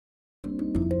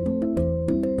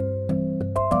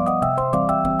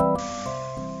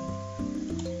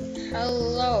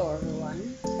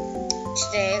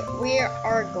today we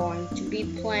are going to be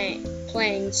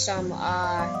playing some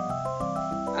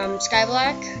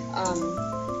Skyblock.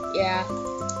 Yeah.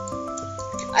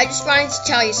 I just wanted to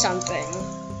tell you something.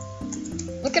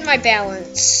 Look at my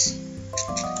balance.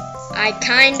 I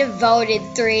kind of voted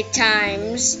 3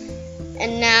 times,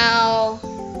 and now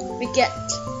we get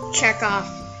check off.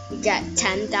 We get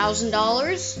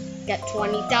 $10,000, get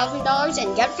 $20,000,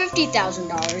 and get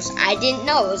 $50,000. I didn't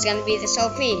know it was gonna be this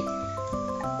OP.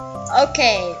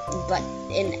 Okay, but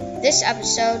in this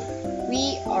episode,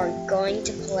 we are going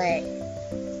to play.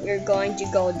 We're going to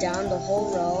go down the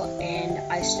whole row, and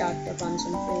I stocked up on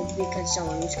some food because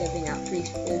someone was giving out free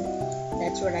food.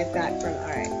 That's what I've got from.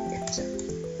 Alright,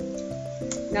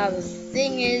 now the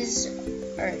thing is,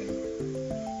 alright.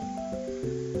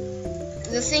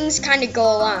 The things kind of go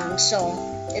along, so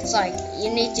it's like you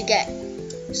need to get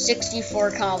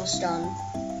 64 cobblestone,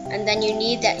 and then you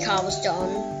need that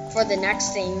cobblestone for the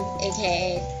next thing,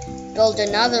 aka build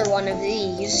another one of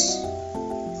these.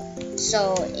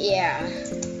 So yeah,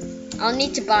 I'll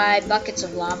need to buy buckets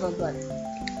of lava, but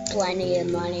plenty of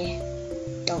money,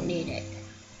 don't need it.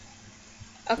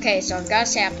 Okay, so I've got a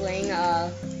sapling.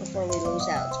 Before we lose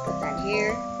out, let's put that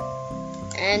here.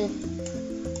 And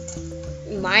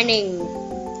mining,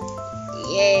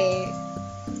 yay.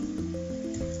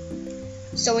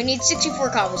 So we need 64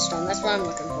 cobblestone, that's what I'm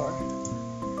looking for.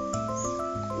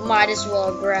 Might as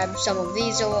well grab some of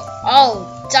these. Oh,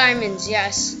 diamonds,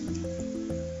 yes.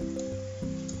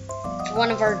 It's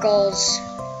one of our goals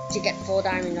to get full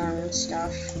diamond armor and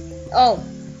stuff. Oh,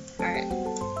 alright.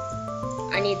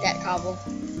 I need that cobble.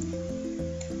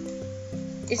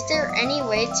 Is there any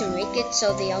way to make it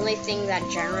so the only thing that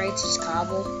generates is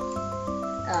cobble?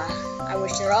 I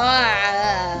wish there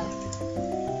are.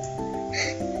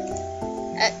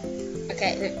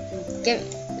 Okay,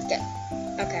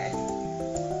 okay.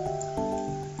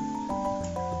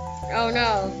 Oh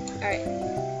no! Alright.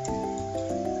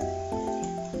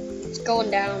 It's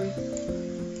going down.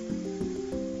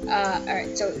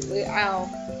 Alright, so ow.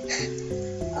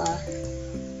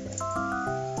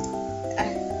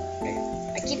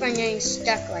 I keep on getting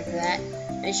stuck like that.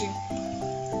 I should.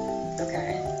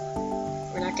 Okay.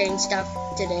 We're not getting stuck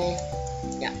today.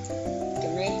 Yeah.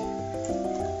 Give me.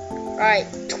 Alright,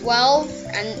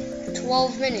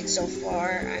 12 minutes so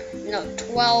far. No,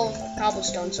 12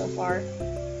 cobblestone so far.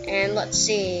 And let's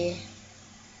see.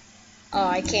 Oh,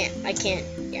 I can't,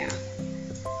 yeah.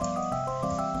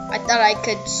 I thought I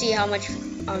could see how much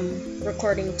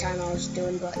recording time I was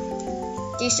doing, but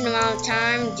decent amount of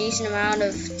time, decent amount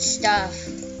of stuff.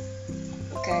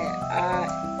 Okay,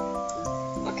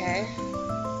 okay.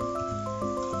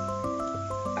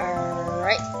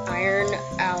 Alright, iron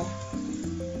out.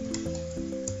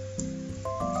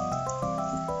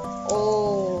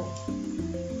 Oh.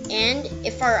 And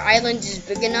if our island is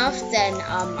big enough, then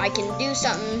I can do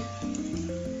something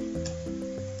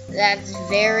that's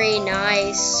very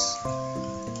nice.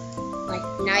 Like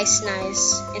nice.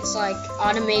 It's like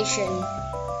automation.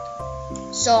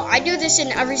 So I do this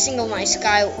in every single my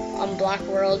Skyblock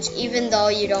worlds, even though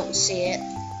you don't see it.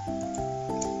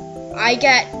 I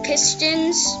get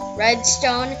pistons,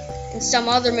 redstone, and some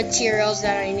other materials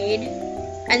that I need,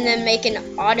 and then make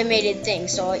an automated thing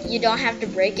so you don't have to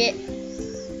break it.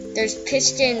 There's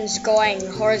pistons going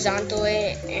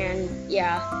horizontally, and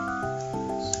yeah.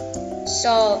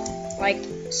 So, like,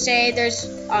 say there's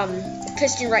a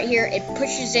piston right here, it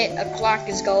pushes it, a clock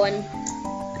is going,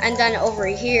 and then over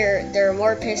here, there are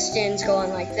more pistons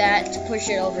going like that to push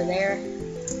it over there.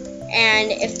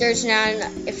 And if there's none,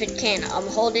 if it can't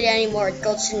hold it anymore, it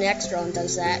goes to the next row and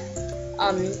does that.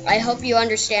 I hope you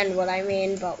understand what I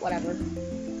mean, but whatever.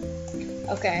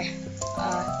 Okay.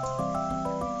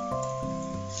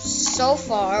 So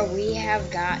far, we have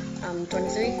got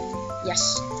 23.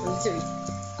 Yes, 23.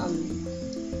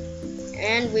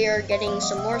 And we are getting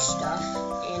some more stuff.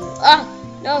 And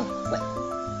no, wait.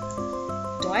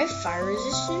 Do I have fire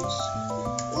resistance?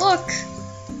 Look.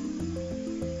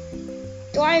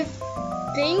 Do I have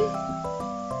ping?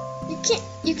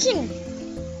 You can't.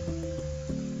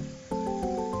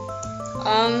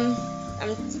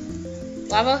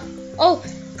 Lava. Oh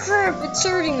crap! It's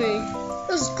hurting me. It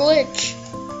was glitch.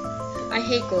 I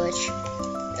hate glitch.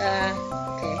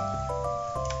 Okay.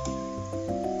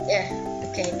 Yeah,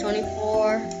 okay,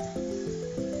 24.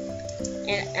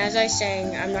 And as I was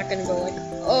saying, I'm not gonna go like,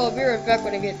 oh, I'll be right back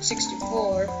when I get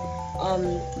 64.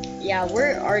 Yeah, we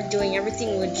are doing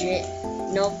everything legit.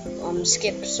 No,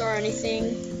 skips or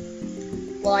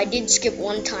anything. Well, I did skip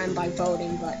one time by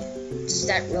voting, but does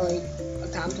that really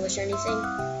accomplish anything?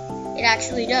 It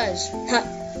actually does.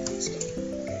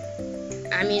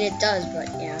 I mean, it does, but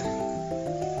yeah.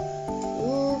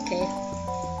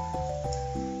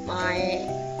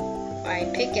 my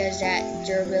pick is at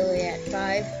durability at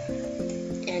 5,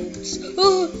 and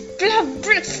oh, blah,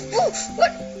 blah, oh,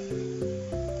 what?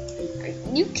 Are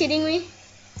you kidding me?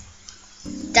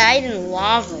 Died in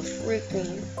lava,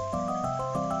 freaking.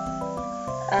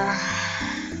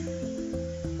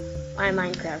 My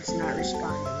Minecraft's not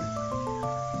responding.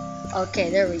 Okay,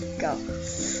 there we go.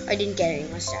 I didn't get any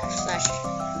mustache. Slash.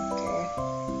 Okay.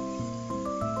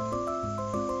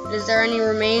 Is there any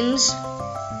remains?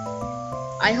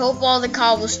 I hope all the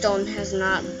cobblestone has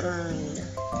not burned.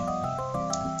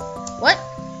 What?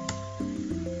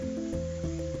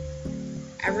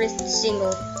 Every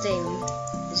single thing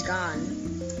is gone.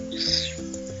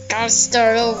 Gotta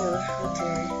start over.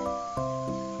 Okay.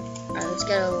 Alright, let's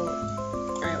go.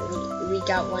 Alright, we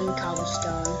got 1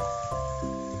 cobblestone.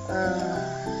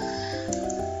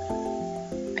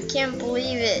 I can't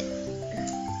believe it.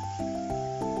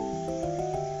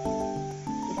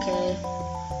 Okay.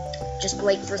 Just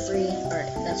wait for 3.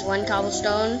 Alright, that's 1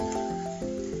 cobblestone.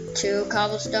 2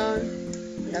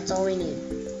 cobblestone. That's all we need.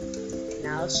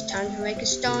 Now it's time to make a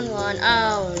stone one.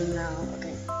 Oh no.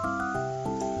 Okay.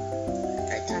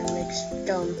 Alright, time to make a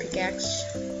stone pickaxe.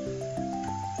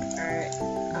 Alright,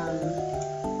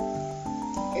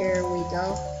 here we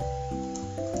go.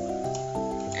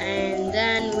 And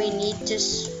then we need to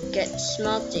get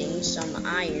smelting some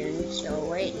iron. So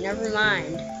wait, never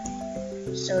mind.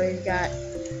 So we've got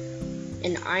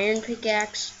an iron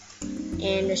pickaxe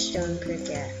and a stone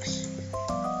pickaxe.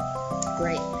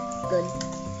 Great, good.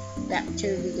 Back to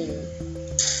the beginning.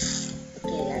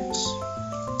 Okay, that's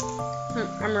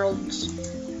emeralds.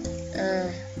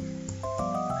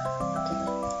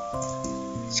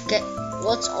 Okay.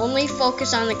 Let's only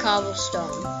focus on the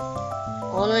cobblestone.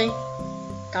 Only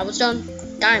cobblestone,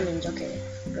 diamonds. Okay,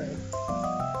 good.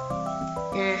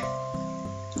 Yeah.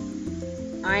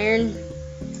 Iron.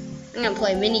 I'm gonna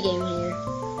play a mini game here.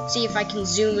 See if I can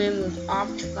zoom in with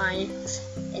Optifine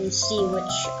and see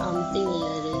which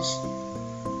thingy it is.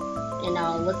 And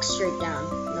I'll look straight down.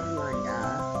 Never mind.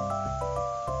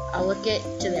 I'll look it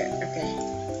to there. Okay.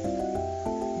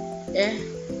 There.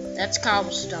 That's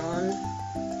cobblestone.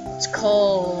 It's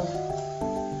coal.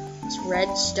 It's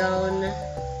redstone.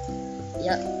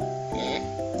 Yep.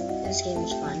 This game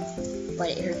is fun, but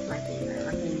it hurts my finger. I'm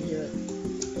not gonna do it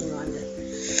any longer.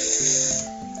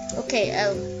 Okay.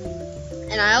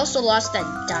 And I also lost that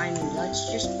diamond.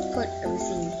 Let's just put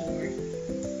everything here.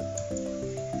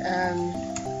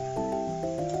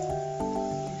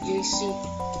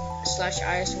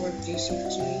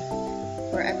 GC/ISWork/GCG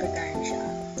for Epic Iron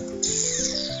Shot.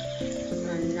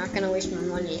 I'm not gonna waste my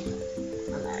money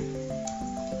on that.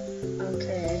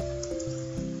 Okay.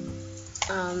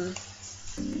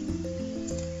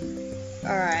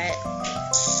 Alright.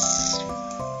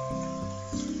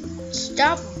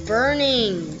 Stop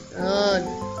burning! Ugh.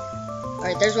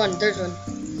 Alright, there's one.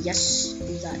 Yes,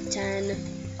 we got 10.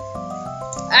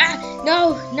 Ah!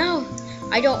 No!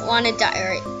 I don't want to die.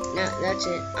 Alright, no, that's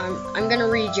it. I'm gonna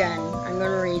regen.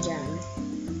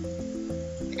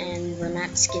 And we're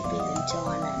not skipping until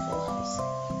I'm at full health.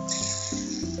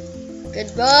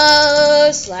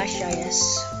 Goodbye,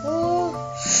 /IS. Oh.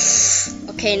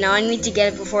 Okay, now I need to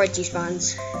get it before it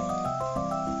despawns.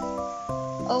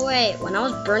 Oh wait, when I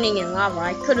was burning in lava,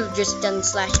 I could have just done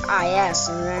 /IS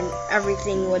and then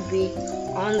everything would be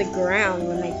on the ground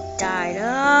when I died.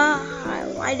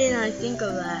 Why didn't I think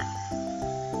of that?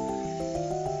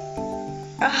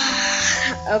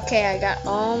 Okay, I got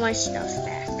all my stuff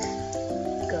back.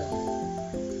 Good.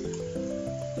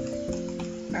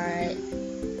 Alright.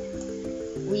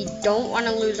 We don't want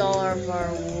to lose all of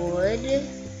our wood.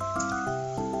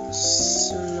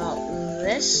 Smelt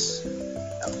this.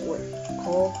 Wood.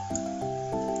 Coal.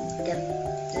 Get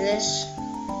this.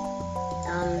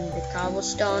 The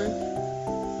cobblestone.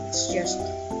 Let's just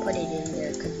put it in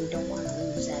there because we don't want to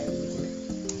lose that either.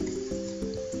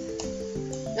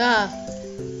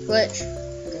 Glitch.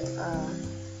 Okay,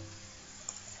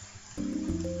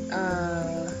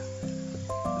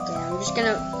 I'm just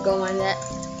gonna go on that.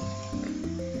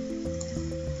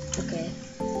 Okay.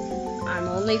 I'm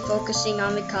only focusing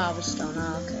on the cobblestone.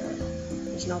 Okay.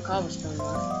 There's no cobblestone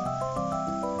left.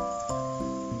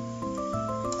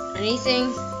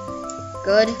 Anything?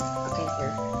 Good? Okay,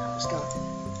 here. Let's go.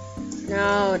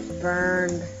 No, it's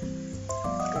burned.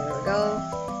 Okay, there we go.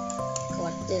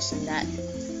 Collect this and that.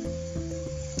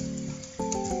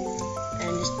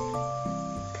 And just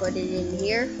put it in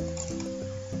here.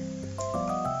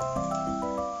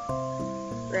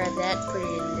 Grab that, put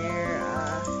it in there.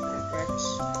 That's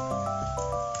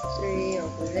 3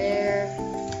 over there.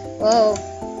 Whoa.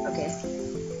 Okay.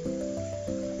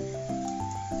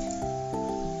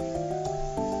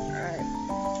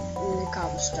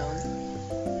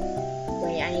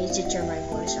 I need to turn my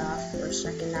voice off for a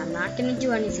second. I'm not gonna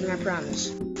do anything, I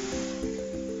promise.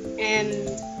 And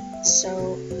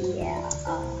so yeah,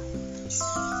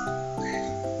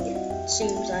 it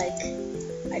seems like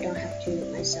I don't have to do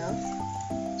it myself.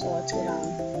 So let's get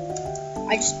on.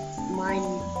 I just mine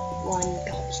one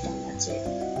cobblestone, that's it.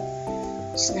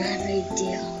 It's not a big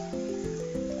deal.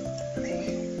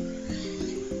 Okay.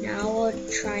 Now we're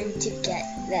trying to get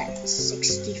that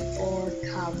 64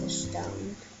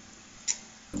 cobblestone.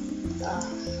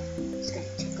 It's gonna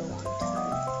take a long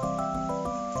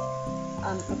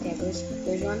time. Okay, there's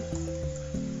one.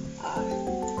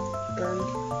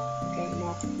 Burned. Okay,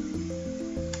 no.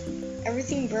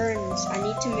 Everything burns. I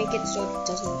need to make it so it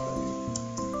doesn't burn.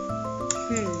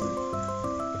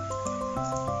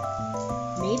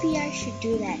 Maybe I should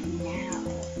do that now.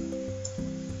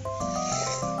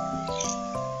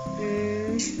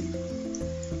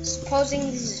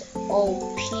 Supposing this is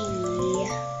OP.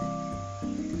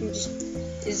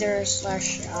 Is there a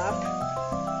slash shop?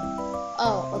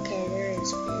 Oh, okay, there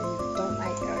is. Don't my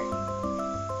yard.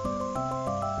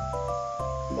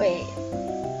 Wait.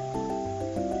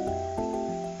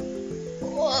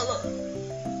 Whoa.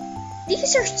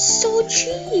 These are so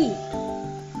cheap.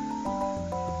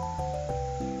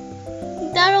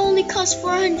 That only costs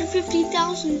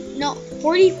 $450,000. No,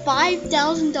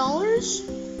 $45,000.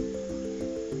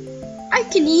 I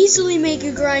can easily make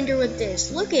a grinder with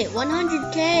this. Look at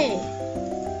 100K.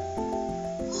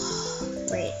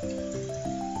 Wait.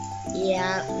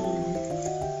 Yeah.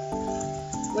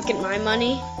 Look at my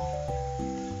money.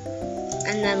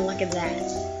 And then look at that.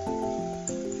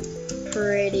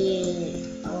 Pretty.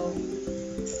 Oh.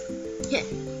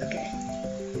 Okay.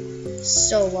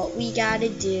 So what we gotta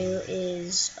do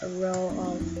is a row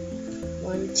of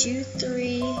 1, 2,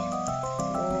 3,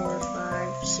 4,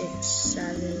 5, 6,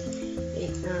 7.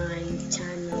 8, 9,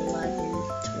 10, 11,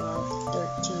 12,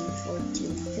 13,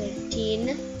 14, 15,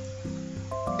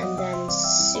 and then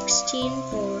 16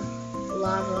 for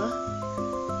lava,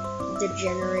 the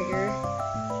generator,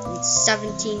 and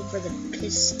 17 for the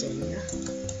piston.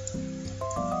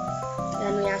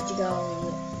 Then we have to go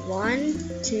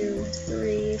 1, 2,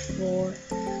 3, 4,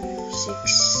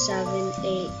 6, 7,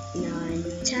 8, 9,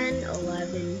 10,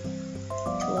 11,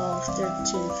 12,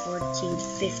 13, 14,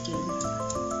 15.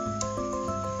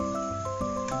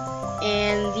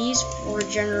 And these 4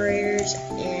 generators,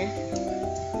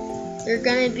 they're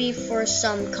gonna be for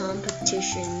some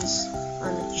competitions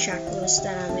on the checklist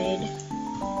that I made.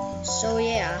 So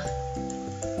yeah.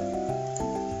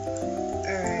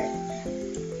 Alright.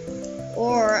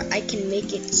 Or I can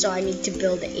make it so I need to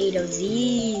build 8 of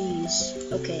these.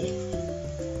 Okay.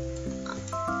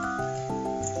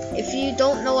 If you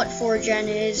don't know what 4gen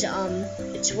is,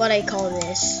 it's what I call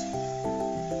this.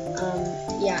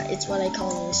 Yeah, it's what I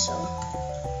call this, so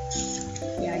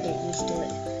yeah, get used to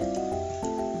it.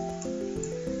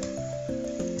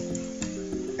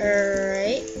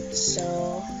 Alright,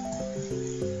 so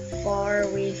far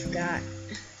we've got,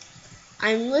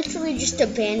 I'm literally just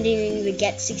abandoning the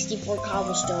get 64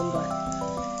 cobblestone, but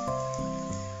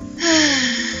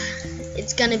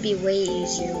it's gonna be way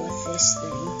easier with this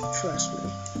thing, trust me.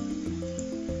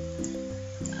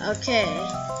 Okay.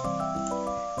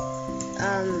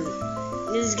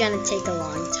 This is gonna take a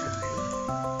long time.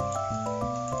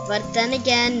 But then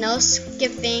again, no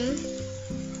skipping.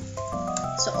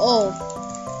 So, oh,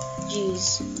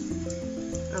 jeez.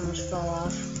 I almost fell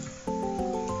off.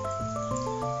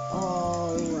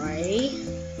 Alright.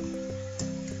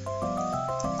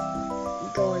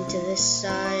 Going to this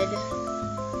side.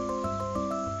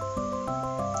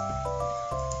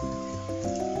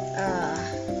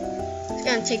 It's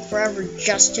gonna take forever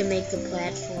just to make the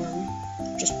platform.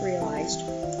 Just realized.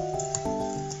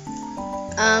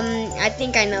 I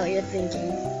think I know what you're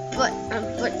thinking, but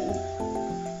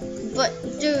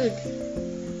dude,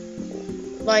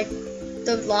 like,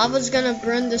 the lava's gonna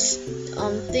burn this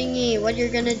thingy. What you're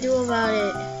gonna do about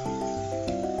it?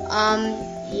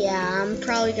 Yeah, I'm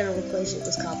probably gonna replace it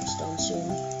with cobblestone soon,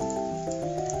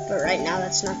 but right now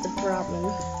that's not the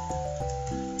problem.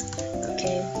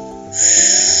 Okay.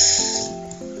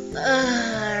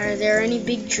 Are there any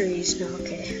big trees? No,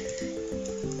 okay.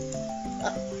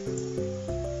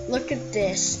 Look at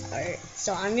this. Alright,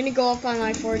 so I'm gonna go up on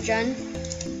my 4gen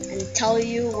and tell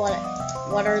you what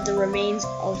are the remains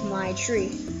of my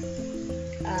tree.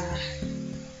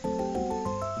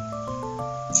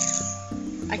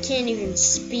 I can't even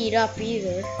speed up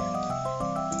either.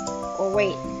 Or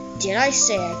wait, did I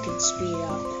say I could speed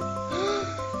up?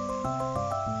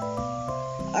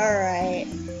 Alright.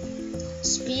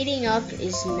 Speeding up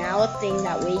is now a thing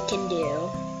that we can do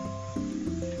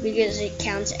because it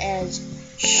counts as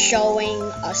showing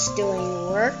us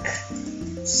doing work.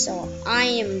 So I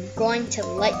am going to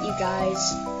let you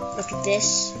guys look at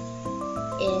this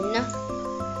in,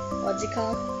 what's it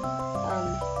called?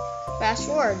 Fast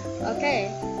forward. Okay,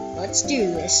 let's do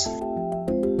this.